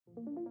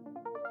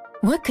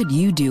What could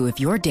you do if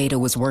your data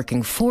was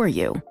working for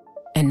you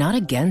and not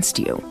against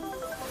you?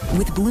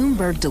 With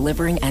Bloomberg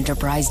delivering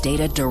enterprise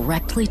data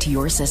directly to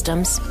your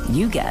systems,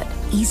 you get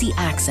easy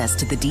access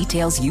to the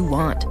details you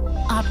want,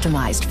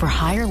 optimized for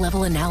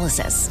higher-level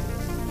analysis,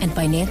 and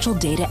financial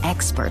data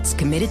experts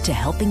committed to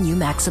helping you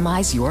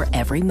maximize your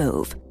every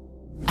move.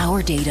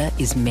 Our data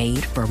is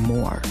made for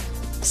more,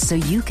 so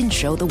you can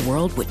show the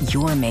world what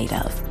you're made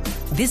of.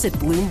 Visit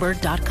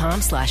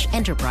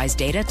Bloomberg.com/enterprise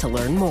data to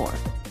learn more.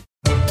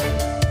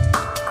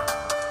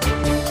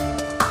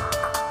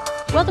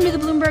 Welcome to the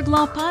Bloomberg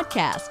Law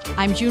Podcast.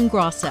 I'm June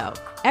Grosso.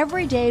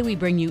 Every day we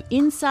bring you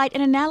insight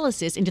and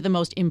analysis into the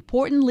most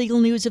important legal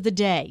news of the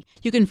day.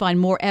 You can find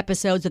more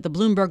episodes of the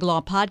Bloomberg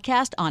Law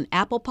Podcast on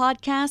Apple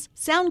Podcasts,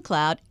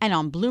 SoundCloud, and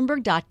on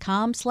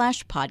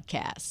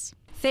Bloomberg.com/podcasts.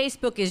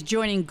 Facebook is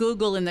joining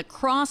Google in the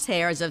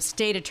crosshairs of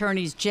state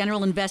attorneys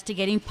general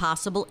investigating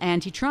possible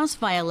antitrust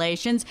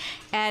violations,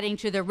 adding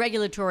to the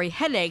regulatory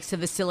headaches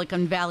of the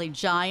Silicon Valley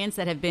giants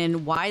that have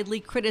been widely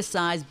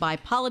criticized by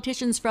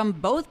politicians from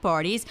both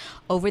parties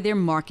over their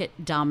market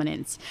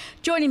dominance.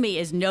 Joining me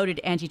is noted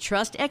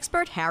antitrust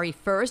expert Harry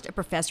First, a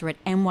professor at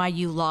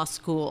NYU Law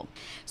School.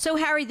 So,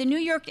 Harry, the New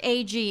York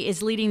AG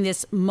is leading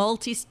this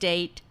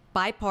multi-state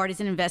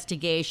bipartisan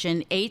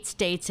investigation, 8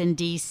 states and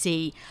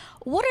D.C.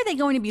 What are they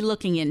going to be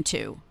looking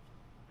into?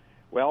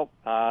 Well,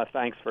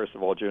 thanks, first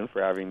of all, June,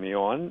 for having me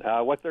on.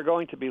 What they're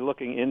going to be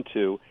looking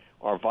into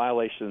are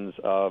violations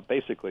of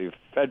basically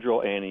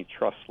federal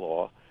antitrust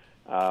law,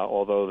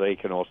 although they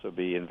can also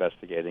be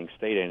investigating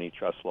state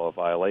antitrust law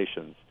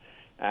violations.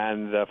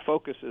 And the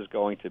focus is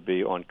going to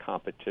be on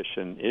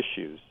competition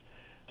issues.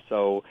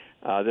 So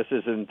this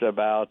isn't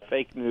about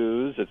fake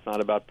news. It's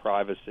not about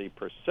privacy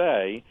per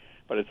se,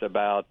 but it's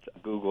about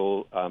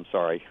Google,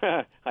 sorry,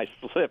 I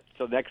slipped,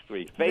 so next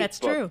week. Facebook, that's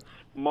true.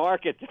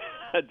 Market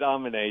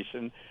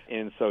domination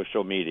in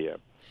social media.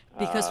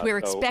 Because we're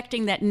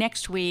expecting that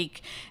next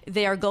week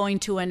they are going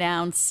to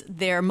announce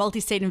their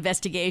multi-state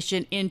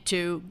investigation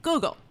into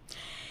Google.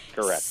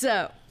 Correct.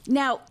 So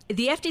now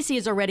the FTC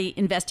is already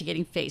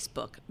investigating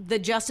Facebook. The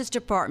Justice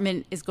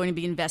Department is going to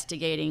be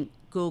investigating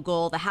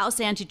Google. The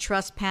House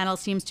Antitrust Panel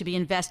seems to be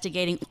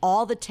investigating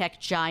all the tech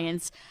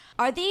giants.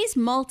 Are these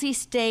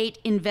multi-state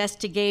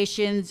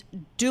investigations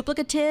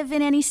duplicative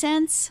in any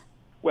sense?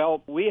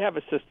 Well, we have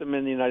a system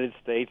in the United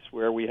States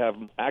where we have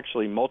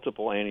actually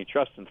multiple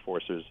antitrust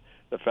enforcers.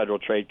 The Federal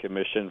Trade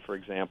Commission, for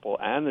example,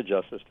 and the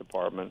Justice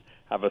Department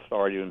have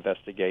authority to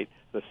investigate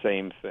the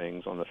same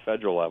things on the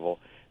federal level.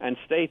 And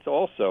states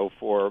also,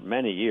 for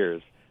many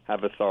years,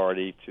 have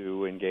authority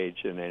to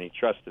engage in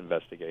antitrust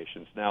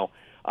investigations. Now,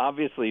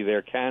 obviously,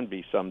 there can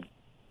be some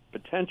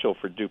potential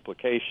for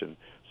duplication.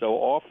 So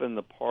often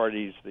the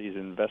parties, these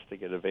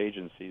investigative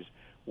agencies,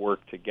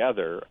 work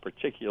together,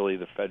 particularly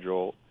the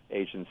federal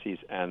agencies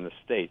and the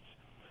states.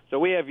 So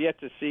we have yet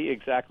to see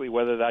exactly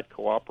whether that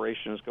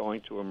cooperation is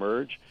going to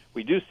emerge.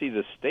 We do see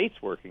the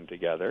states working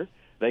together.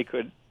 They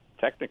could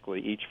technically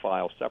each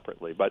file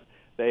separately, but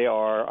they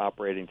are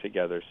operating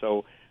together.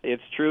 So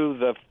it's true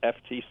the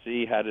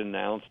FTC had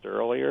announced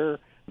earlier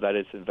that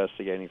it's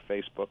investigating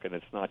Facebook, and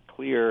it's not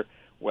clear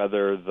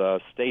whether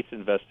the state's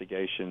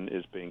investigation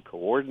is being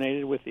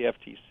coordinated with the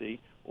FTC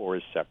or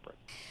is separate.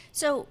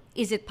 So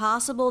is it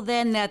possible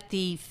then that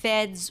the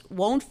feds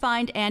won't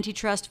find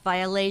antitrust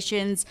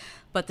violations,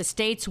 but the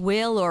states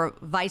will, or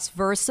vice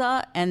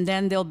versa, and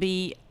then there'll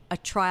be a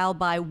trial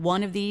by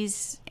one of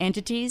these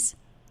entities?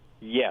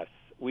 Yes.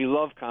 We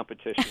love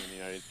competition in the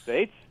United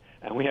States,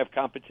 and we have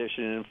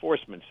competition in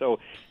enforcement. So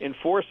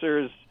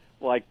enforcers,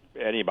 like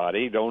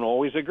anybody, don't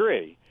always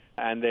agree.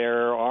 And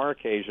there are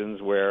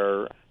occasions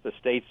where the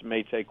states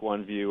may take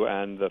one view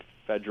and the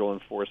federal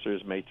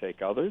enforcers may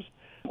take others,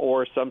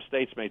 or some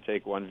states may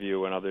take one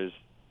view and others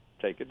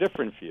take a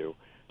different view.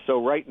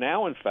 So right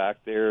now, in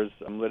fact, there's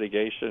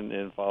litigation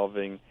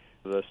involving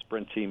the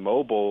Sprint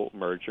T-Mobile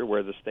merger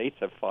where the states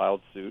have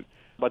filed suit,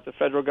 but the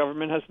federal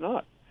government has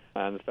not.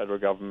 And the federal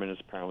government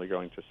is apparently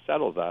going to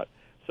settle that.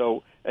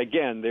 So,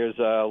 again, there's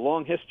a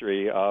long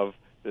history of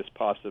this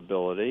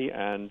possibility,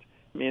 and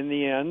in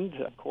the end,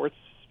 courts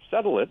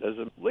settle it as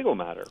a legal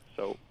matter.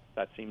 So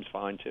that seems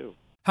fine, too.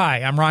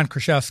 Hi, I'm Ron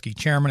Kruszewski,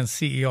 Chairman and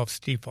CEO of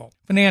Stifel.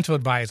 Financial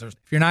advisors,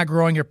 if you're not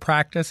growing your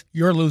practice,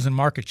 you're losing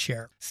market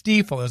share.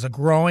 Stifel is a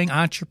growing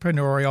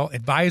entrepreneurial,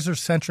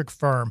 advisor-centric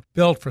firm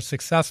built for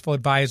successful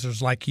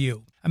advisors like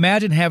you.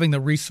 Imagine having the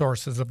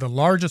resources of the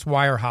largest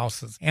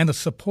wirehouses and the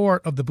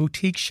support of the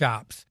boutique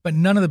shops, but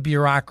none of the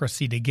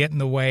bureaucracy to get in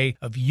the way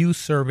of you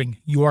serving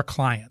your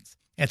clients.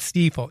 At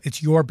Stifel,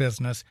 it's your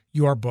business,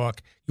 your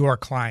book, your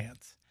clients.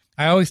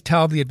 I always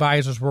tell the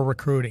advisors we're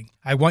recruiting,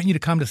 I want you to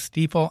come to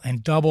Stifel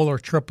and double or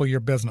triple your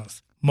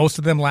business. Most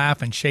of them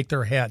laugh and shake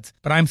their heads,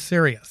 but I'm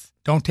serious.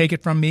 Don't take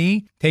it from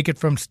me. Take it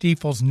from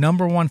Stifel's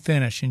 #1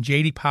 finish in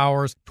J.D.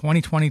 Power's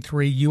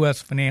 2023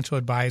 U.S. Financial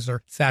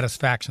Advisor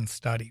Satisfaction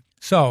Study.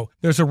 So,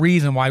 there's a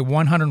reason why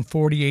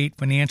 148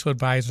 financial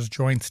advisors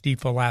joined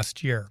Stifel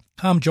last year.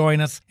 Come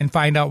join us and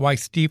find out why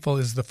Stifel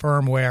is the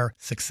firm where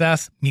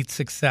success meets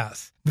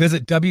success.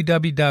 Visit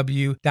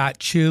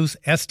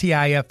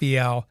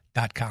www.choosestifel.com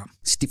BloombergLaw.com.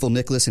 Stifel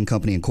Nicholas and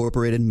Company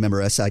Incorporated,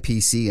 member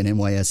SIPC and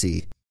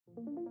NYSE.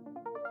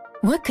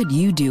 What could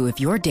you do if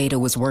your data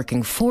was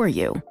working for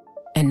you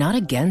and not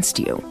against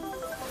you?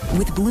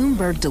 With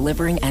Bloomberg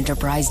delivering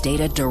enterprise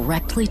data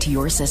directly to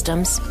your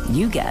systems,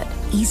 you get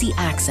easy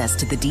access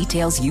to the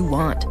details you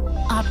want,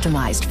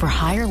 optimized for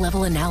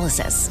higher-level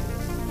analysis,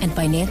 and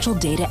financial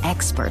data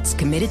experts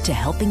committed to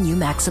helping you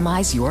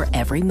maximize your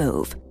every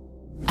move.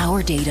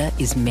 Our data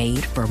is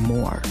made for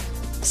more,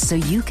 so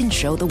you can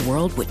show the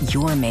world what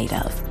you're made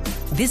of.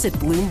 Visit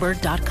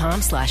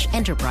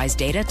Bloomberg.com/enterprise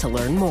data to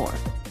learn more.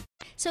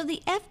 So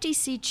the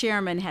FTC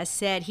chairman has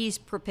said he's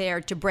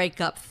prepared to break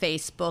up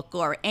Facebook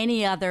or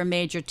any other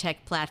major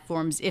tech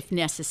platforms if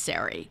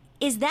necessary.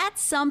 Is that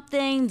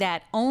something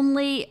that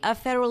only a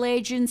federal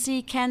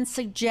agency can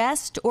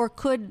suggest, or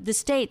could the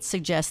states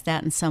suggest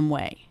that in some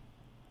way?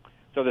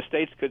 So the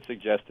states could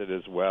suggest it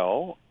as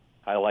well.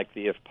 I like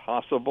the if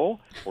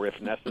possible or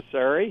if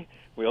necessary.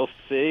 We'll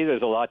see.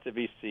 There's a lot to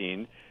be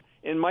seen.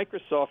 In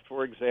Microsoft,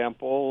 for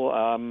example,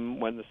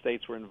 when the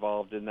states were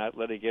involved in that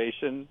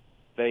litigation,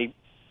 they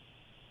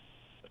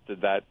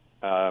did that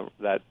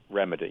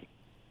remedy.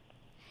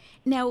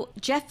 Now,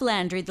 Jeff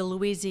Landry, the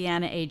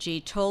Louisiana AG,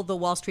 told the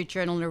Wall Street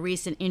Journal in a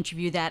recent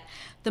interview that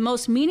the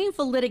most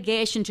meaningful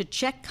litigation to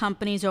check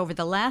companies over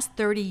the last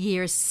 30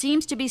 years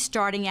seems to be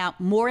starting out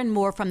more and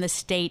more from the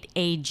state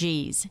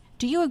AGs.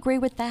 Do you agree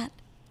with that?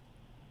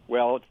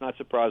 Well, it's not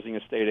surprising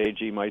a state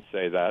AG might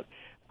say that.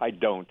 I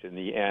don't in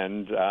the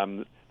end.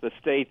 The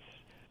states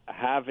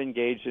have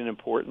engaged in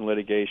important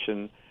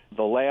litigation.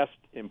 The last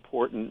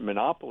important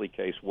monopoly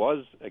case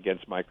was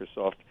against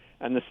Microsoft,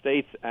 and the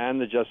states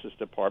and the Justice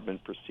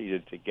Department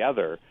proceeded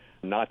together,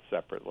 not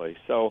separately.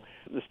 So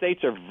the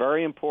states are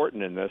very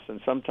important in this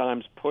and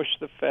sometimes push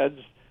the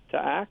feds to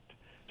act.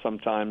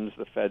 Sometimes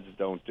the feds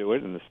don't do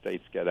it and the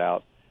states get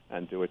out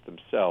and do it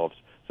themselves.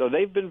 So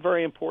they've been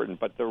very important,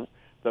 but the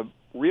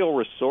real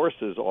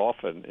resources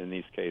often in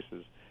these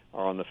cases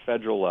are on the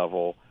federal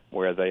level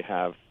where they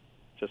have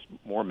just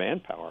more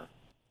manpower.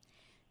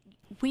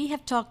 We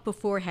have talked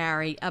before,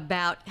 Harry,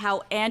 about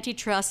how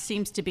antitrust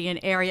seems to be an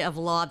area of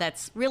law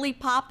that's really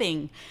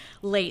popping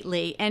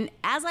lately. And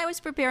as I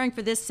was preparing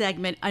for this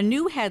segment, a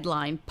new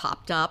headline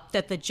popped up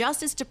that the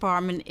Justice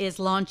Department is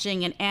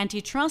launching an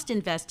antitrust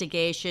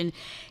investigation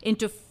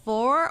into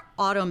 4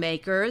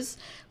 automakers,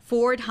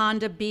 Ford,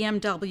 Honda,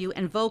 BMW,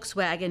 and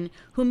Volkswagen,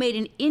 who made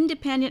an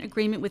independent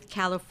agreement with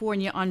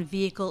California on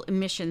vehicle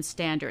emission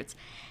standards.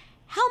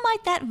 How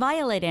might that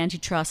violate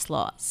antitrust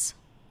laws?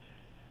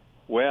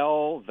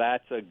 Well,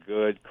 that's a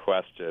good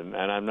question,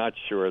 and I'm not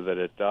sure that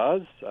it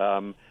does.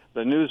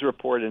 The news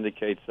report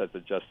indicates that the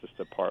Justice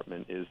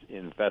Department is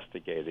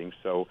investigating,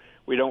 so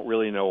we don't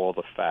really know all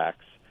the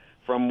facts.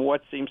 From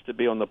what seems to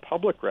be on the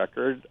public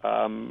record,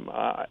 I'm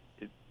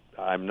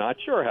not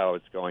sure how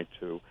it's going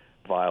to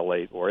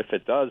violate, or if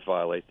it does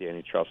violate the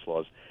antitrust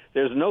laws.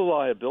 There's no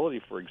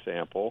liability, for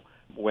example,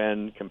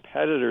 when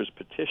competitors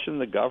petition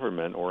the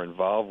government or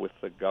involve with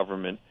the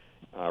government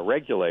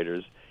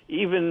regulators,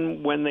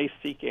 even when they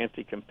seek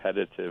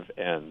anti-competitive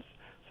ends.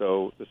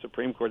 So the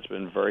Supreme Court's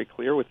been very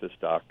clear with this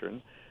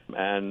doctrine,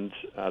 and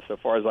so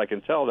far as I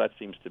can tell, that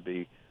seems to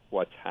be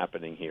what's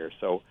happening here.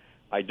 So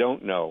I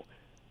don't know.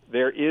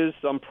 There is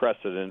some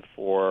precedent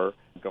for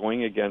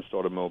going against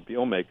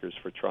automobile makers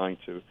for trying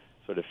to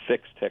sort of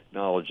fix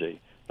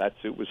technology. That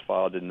suit was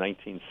filed in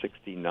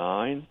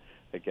 1969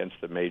 against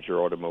the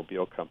major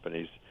automobile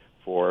companies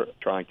for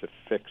trying to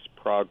fix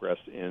progress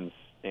in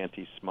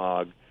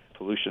anti-smog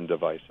pollution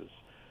devices.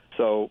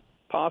 So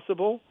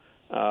possible.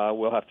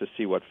 We'll have to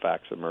see what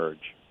facts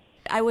emerge.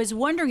 I was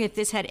wondering if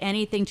this had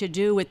anything to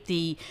do with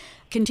the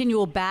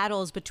continual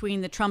battles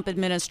between the Trump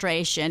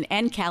administration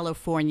and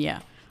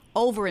California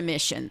over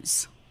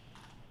emissions.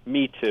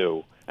 Me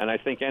too. And I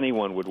think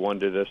anyone would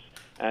wonder this.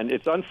 And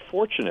it's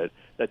unfortunate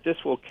that this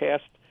will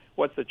cast,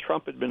 what the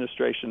Trump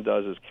administration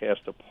does is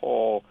cast a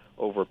pall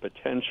over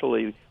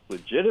potentially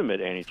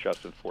legitimate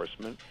antitrust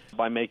enforcement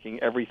by making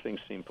everything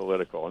seem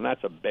political. And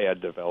that's a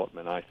bad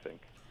development, I think.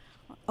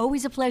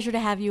 Always a pleasure to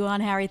have you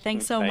on, Harry.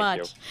 Thanks so much.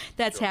 You.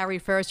 That's Sure. Harry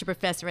Furster,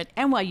 professor at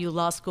NYU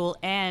Law School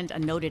and a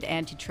noted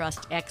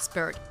antitrust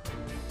expert.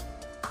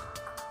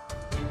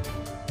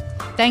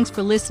 Thanks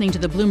for listening to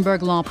the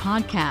Bloomberg Law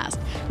Podcast.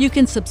 You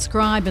can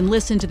subscribe and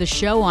listen to the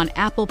show on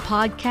Apple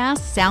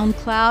Podcasts,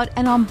 SoundCloud,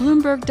 and on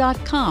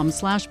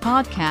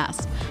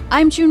Bloomberg.com/podcast.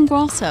 I'm June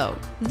Grosso.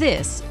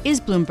 This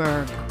is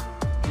Bloomberg.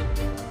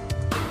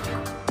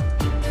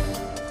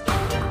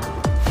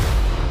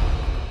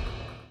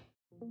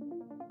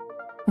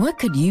 What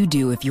could you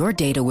do if your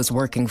data was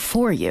working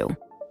for you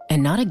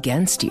and not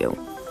against you?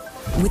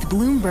 With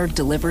Bloomberg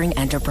delivering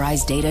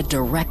enterprise data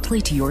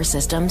directly to your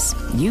systems,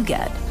 you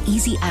get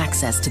easy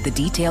access to the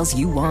details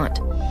you want,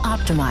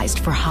 optimized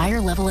for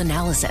higher-level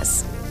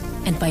analysis,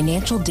 and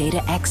financial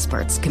data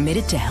experts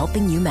committed to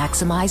helping you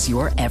maximize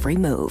your every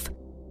move.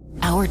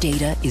 Our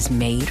data is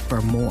made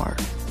for more,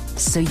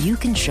 so you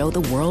can show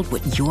the world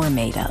what you're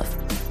made of.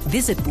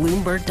 Visit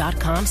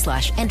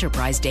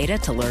Bloomberg.com/enterprise data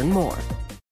to learn more.